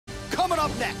Coming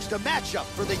up next, a matchup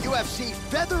for the UFC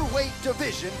featherweight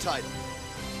division title.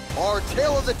 Our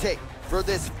tale of the tape for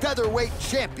this featherweight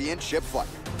championship fight.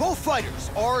 Both fighters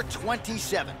are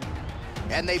 27,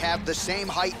 and they have the same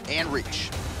height and reach.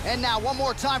 And now, one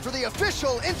more time for the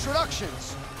official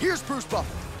introductions. Here's Bruce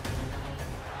Buffer.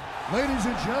 Ladies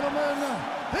and gentlemen,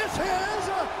 this is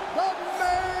the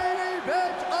main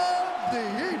event of the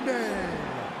evening.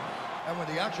 And when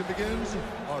the action begins,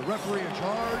 our referee in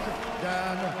charge,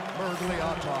 Dan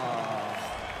Mergliata.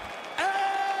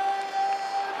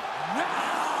 And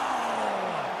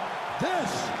now,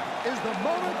 this is the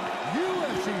moment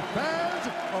UFC fans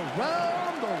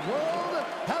around the world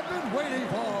have been waiting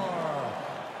for.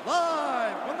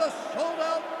 Live from the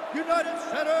sold-out United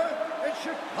Center in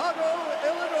Chicago,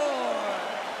 Illinois.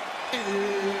 It's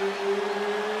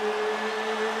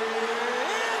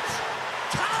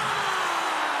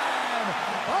time!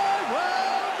 5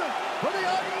 rounds for the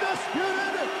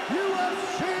undisputed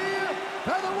UFC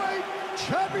Featherweight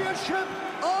Championship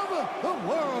of the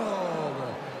world.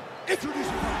 Introducing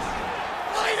first,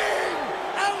 fighting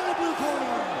out of the blue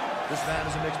corner. This man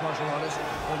is a mixed martial artist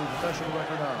holding a professional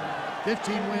record of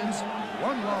 15 wins,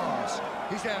 1 loss.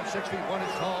 He stands 6 feet 1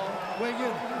 inch tall, weighing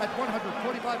in at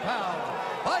 145 pounds.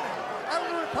 Fighting out of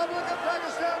the Republic of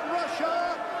Dagestan,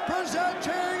 Russia,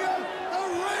 presenting the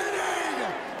reigning,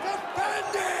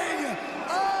 defending,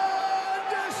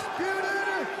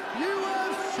 undisputed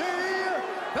UFC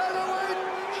featherweight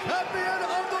champion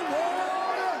of the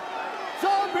world,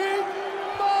 zabit.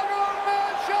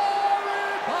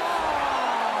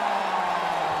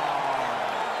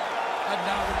 And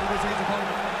now introducing his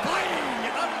opponent,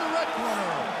 fighting out of the red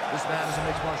corner. This man is a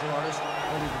mixed martial artist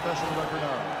holding a professional record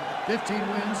of 15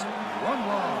 wins, 1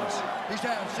 loss. He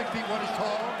stands 6 feet 1 inch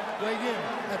tall, weighing in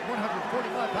at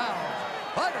 145 pounds.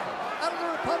 Fighter out of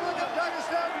the Republic of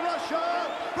Dagestan, Russia,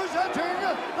 presenting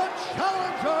the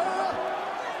challenger,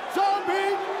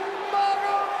 zabit.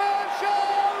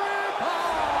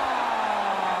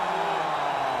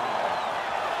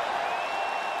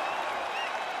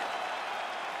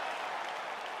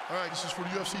 All right, this is for the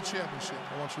UFC Championship.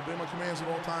 I want you to obey my commands at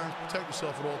all times, protect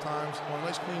yourself at all times. I want a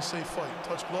nice, clean, safe fight.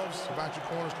 Touch gloves, back your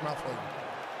corners, come out fighting.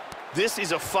 This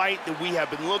is a fight that we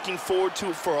have been looking forward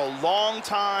to for a long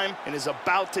time and is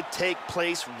about to take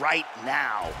place right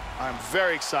now. I'm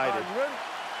very excited. You ready?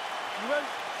 You ready?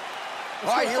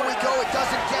 All right, here we go. It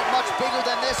doesn't get much bigger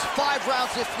than this. 5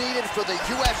 rounds if needed for the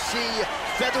UFC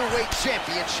Featherweight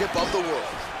Championship of the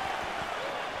world.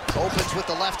 Opens with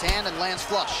the left hand and lands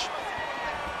flush.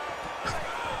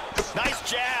 Nice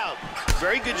jab.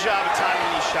 Very good job of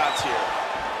timing these shots here.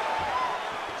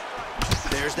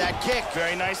 There's that kick.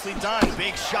 Very nicely done.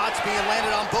 Big shots being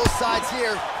landed on both sides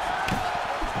here.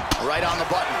 Right on the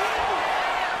button.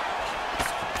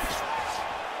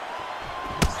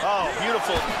 Oh,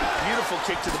 beautiful, beautiful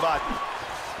kick to the body.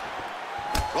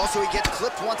 Also, he gets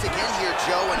clipped once again here,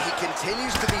 Joe, and he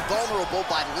continues to be vulnerable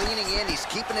by leaning in. He's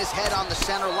keeping his head on the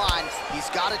center line.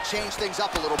 He's got to change things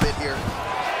up a little bit here.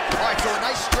 All right, so a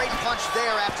nice straight punch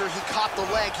there after he caught the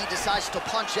leg. He decides to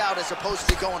punch out as opposed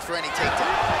to going for any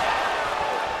takedown.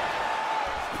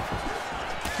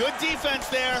 Good defense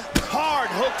there. Hard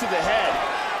hook to the head.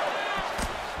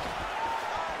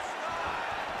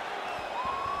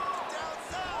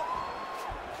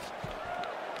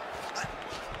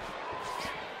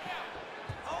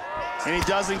 And he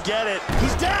doesn't get it.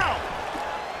 He's down!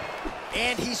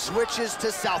 And he switches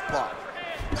to southpaw.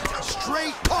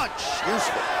 Straight punch.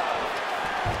 Useful.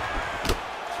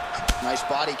 Nice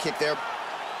body kick there.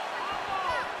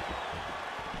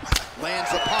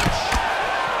 Lands a punch.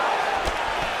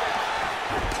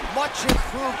 Much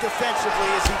improved defensively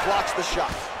as he blocks the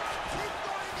shot.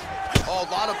 Oh, a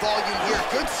lot of volume here.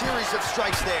 Good series of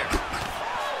strikes there.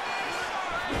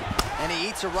 And he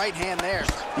eats a right hand there.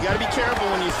 You got to be careful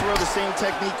when you throw the same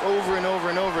technique over and over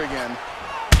and over again.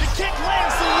 The kick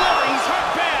lands the liver. He's hurt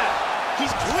bad.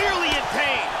 He's clearly in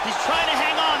pain. He's trying to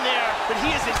hang on there, but he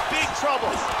is in big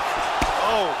trouble.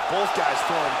 Oh, both guys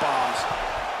throwing bombs.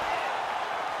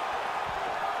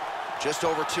 Just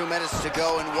over 2 minutes to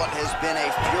go in what has been a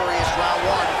furious round 1.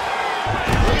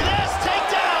 Look at this,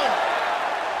 takedown!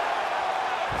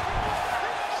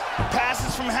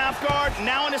 Passes from half guard,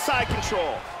 now into side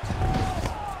control.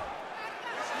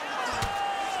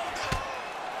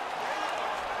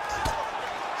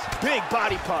 Big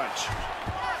body punch.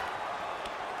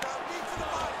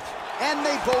 And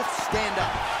they both stand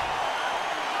up.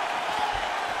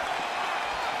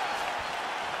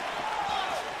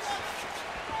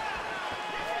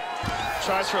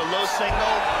 Tries for a low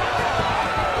signal.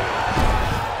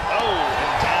 Oh,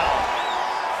 and down.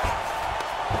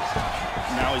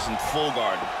 Now he's in full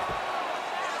guard.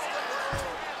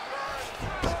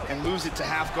 and moves it to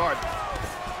half guard.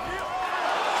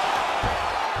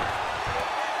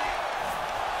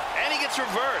 And he gets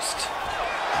reversed.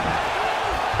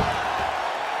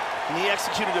 And he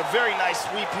executed a very nice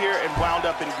sweep here and wound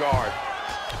up in guard.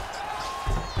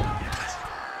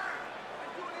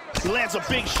 He lands a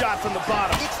big shot from the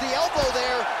bottom. Gets the elbow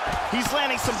there. He's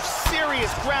landing some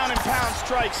serious ground and pound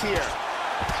strikes here.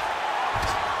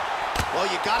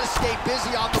 Well, you gotta stay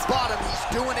busy on the bottom. He's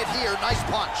doing it here. Nice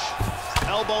punch.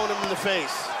 Elbowing him in the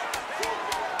face.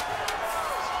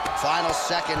 Final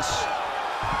seconds.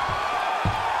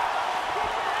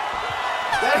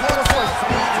 That hurt for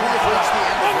speed. We've reached the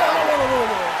end of round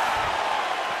one.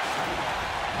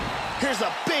 Here's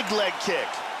a big leg kick.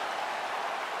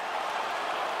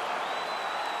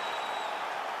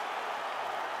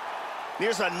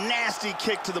 Here's a nasty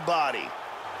kick to the body.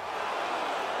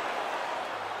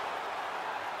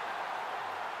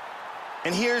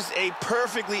 And here's a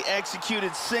perfectly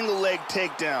executed single leg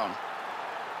takedown.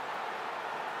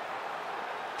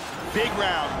 Big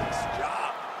round. Nice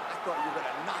job. I thought you were going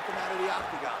to knock him out of the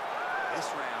octagon. This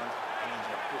round, he ends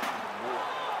up pushing him more.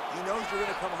 He knows you're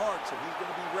going to come hard, so he's going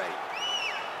to be ready.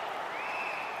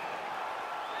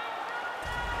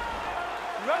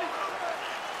 You ready?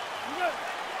 You ready?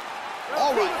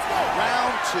 All right,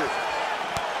 round two.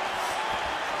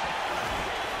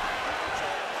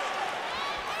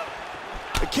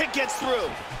 The kick gets through.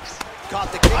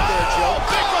 Caught the kick there, Joe.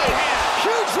 Big right hand.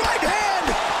 Huge right hand.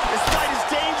 This fight is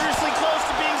dangerously close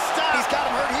to being stopped. He's got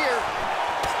him hurt here.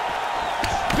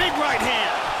 Big right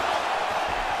hand.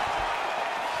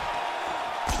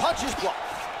 Punch is blocked.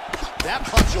 That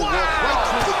punch will work right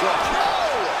through the guard. No!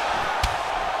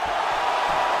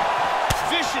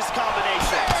 Vicious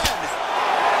combination.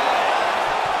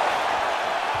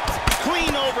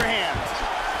 Clean overhand.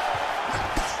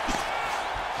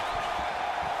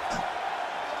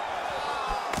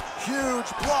 Huge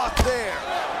block there.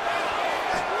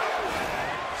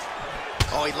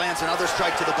 Oh, he lands another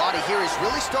strike to the body here. He's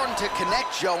really starting to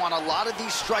connect, Joe, on a lot of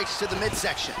these strikes to the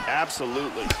midsection.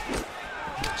 Absolutely.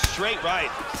 Straight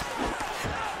right.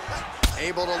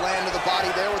 Able to land to the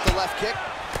body there with the left kick.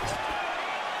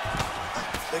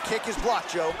 The kick is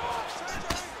blocked, Joe.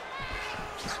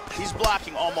 He's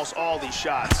blocking almost all these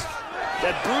shots.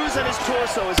 That bruise on his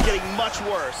torso is getting much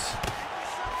worse.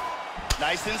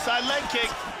 Nice inside leg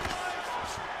kick.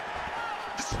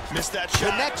 Missed that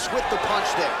shot. Connects with the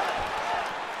punch there.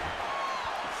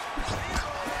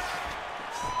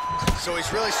 So he's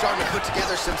really starting to put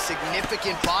together some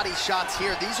significant body shots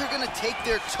here. These are going to take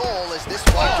their toll as this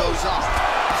fight goes on.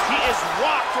 He is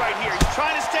rocked right here. He's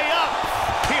trying to stay up.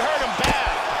 He hurt him bad.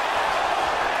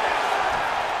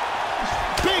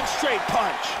 Big straight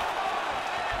punch.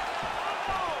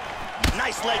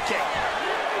 Nice leg kick.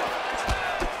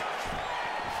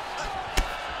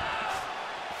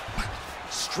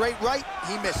 Straight right,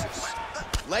 he misses.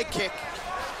 Leg kick.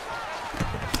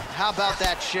 How about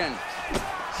that shin?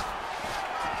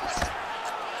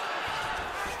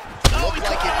 Looked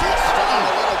like it did stall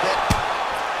a little bit.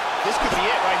 This could be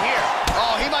it right here.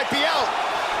 Oh, he might be out.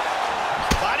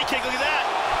 Body kick, look at that.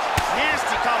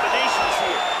 Nasty combinations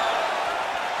here.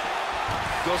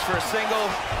 Goes for a single.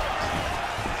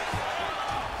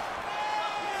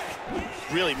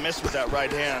 Really missed with that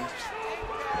right hand.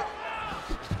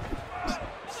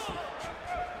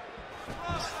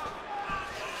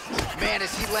 Man,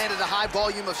 as he landed a high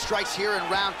volume of strikes here in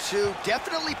round two,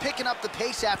 definitely picking up the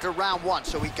pace after round one.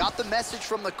 So he got the message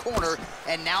from the corner,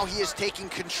 and now he is taking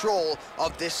control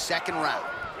of this second round.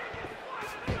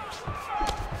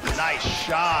 Nice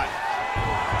shot.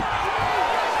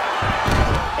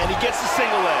 And he gets the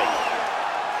single leg.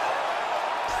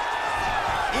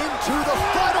 Into the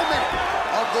final minute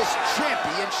of this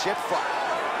championship fight.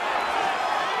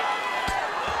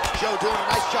 Joe doing a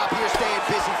nice job here staying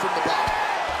busy from the bottom.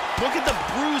 Look at the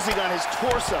bruising on his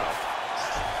torso.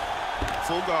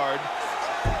 Full guard.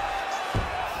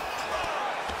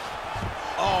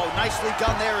 Oh, nicely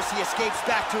done there as he escapes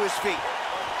back to his feet.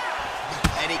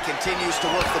 And he continues to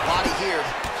work the body here.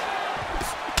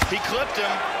 He clipped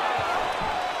him.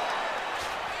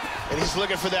 And he's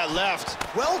looking for that left.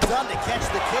 Well done to catch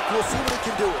the kick. We'll see what he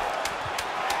can do with it.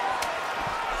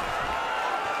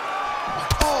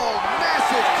 Oh,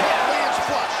 massive kick lands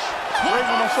flush. Wave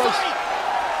on my face.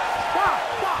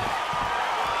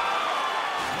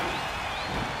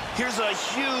 Here's a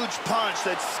huge punch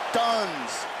that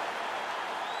stuns.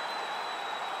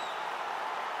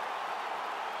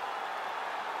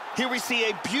 Here we see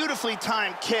a beautifully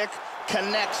timed kick,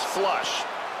 connects flush.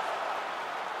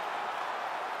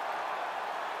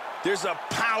 There's a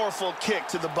powerful kick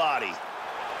to the body.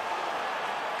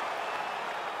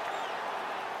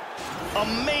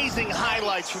 Amazing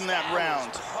highlights from that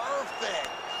round.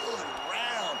 Perfect. Good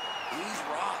round. He's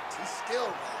rocked. He's still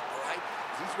rocked, all right?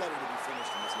 He's ready to be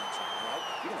finished in this next round, all right?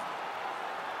 Get him up.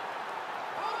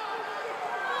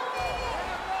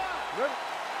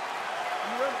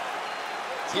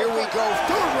 Here we go,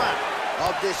 third round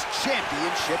of this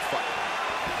championship fight.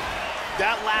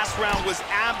 That last round was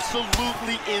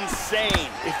absolutely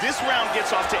insane. If this round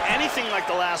gets off to anything like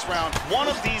the last round, one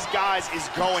of these guys is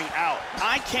going out.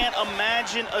 I can't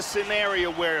imagine a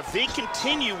scenario where if they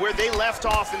continue where they left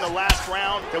off in the last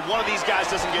round, that one of these guys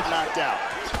doesn't get knocked out.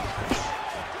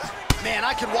 Man,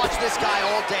 I could watch this guy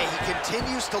all day. He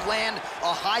continues to land a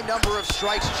high number of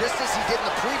strikes just as he did in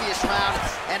the previous round.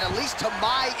 And at least to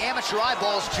my amateur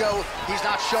eyeballs, Joe, he's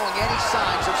not showing any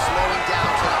signs of slowing down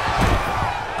tonight.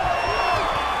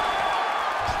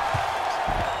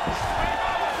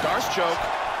 Darce choke.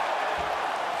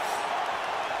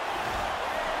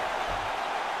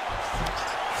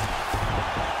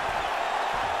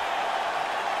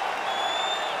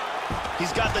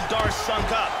 He's got the Darce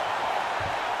sunk up.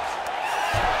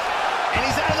 And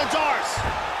he's out of the Darce.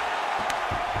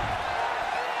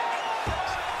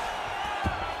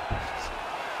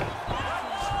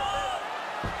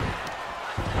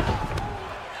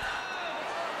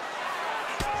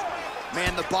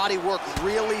 Man, the body work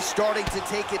really starting to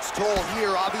take its toll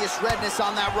here. Obvious redness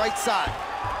on that right side.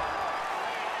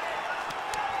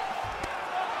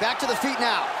 Back to the feet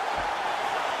now.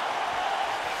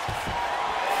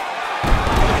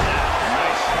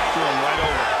 Nice. Threw him right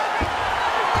over.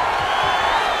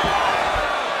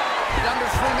 Under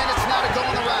 3 minutes now to go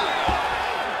in the round.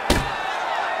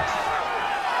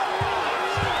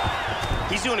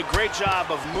 He's doing a great job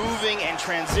of moving and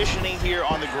transitioning here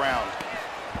on the ground.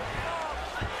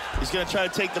 He's going to try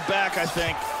to take the back, I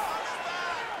think.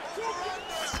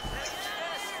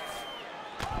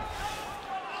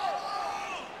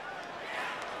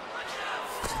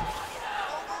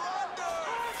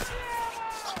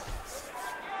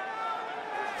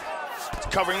 He's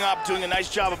covering up, doing a nice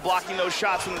job of blocking those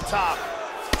shots from the top.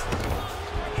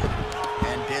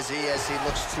 And busy as he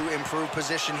looks to improve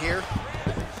position here.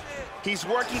 He's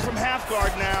working from half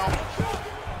guard now.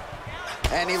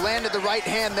 And he landed the right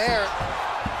hand there.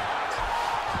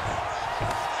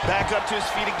 Back up to his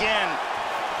feet again.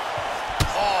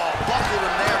 Oh, buckled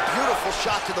him there. Beautiful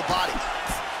shot to the body.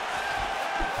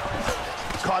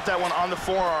 Caught that one on the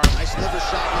forearm. Nice liver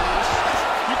shot, Lewis.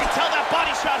 You can tell that body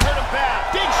shot hurt him bad.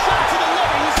 Big shot to the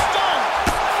liver. He's stunned.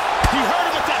 He hurt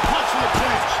him with that punch from the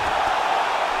clinch.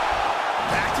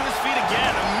 Back to his feet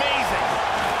again. Amazing.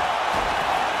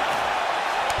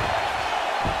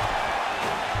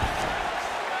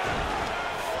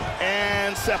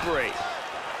 And separate.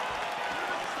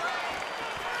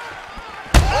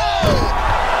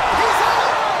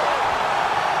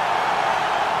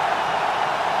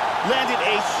 Landed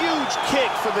a huge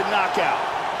kick for the knockout.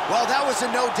 Well, that was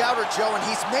a no-doubter, Joe, and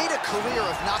he's made a career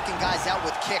of knocking guys out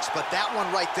with kicks, but that one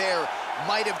right there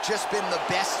might have just been the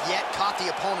best yet. Caught the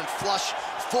opponent flush,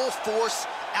 full force,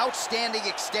 outstanding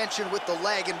extension with the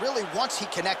leg, and really once he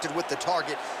connected with the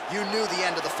target, you knew the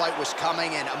end of the fight was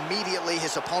coming, and immediately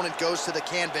his opponent goes to the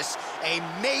canvas. A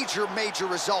major, major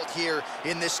result here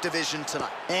in this division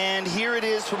tonight. And here it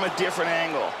is from a different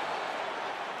angle.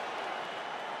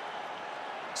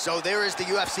 So there is the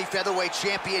UFC featherweight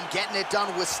champion getting it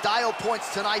done with style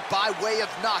points tonight by way of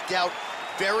knockout.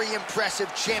 Very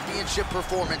impressive championship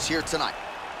performance here tonight.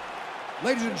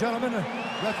 Ladies and gentlemen,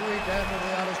 referee Dan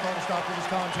Milian called to stop this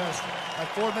contest at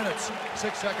 4 minutes,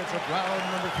 6 seconds of round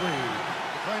number 3.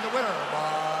 Declaring the winner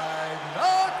by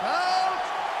knockout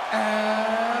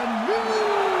and new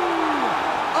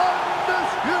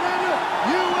undisputed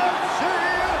UFC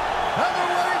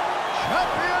featherweight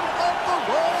champion of the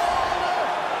world,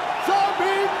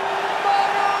 zabit.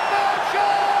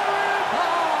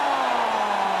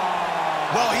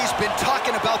 Well, he's been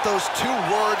talking about those two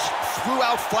words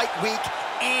throughout fight week,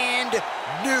 and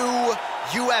new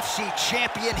UFC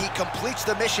champion. He completes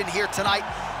the mission here tonight,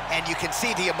 and you can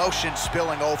see the emotion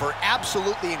spilling over.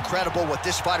 Absolutely incredible what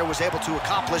this fighter was able to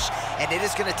accomplish, and it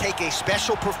is going to take a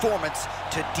special performance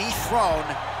to dethrone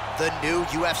the new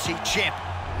UFC champion.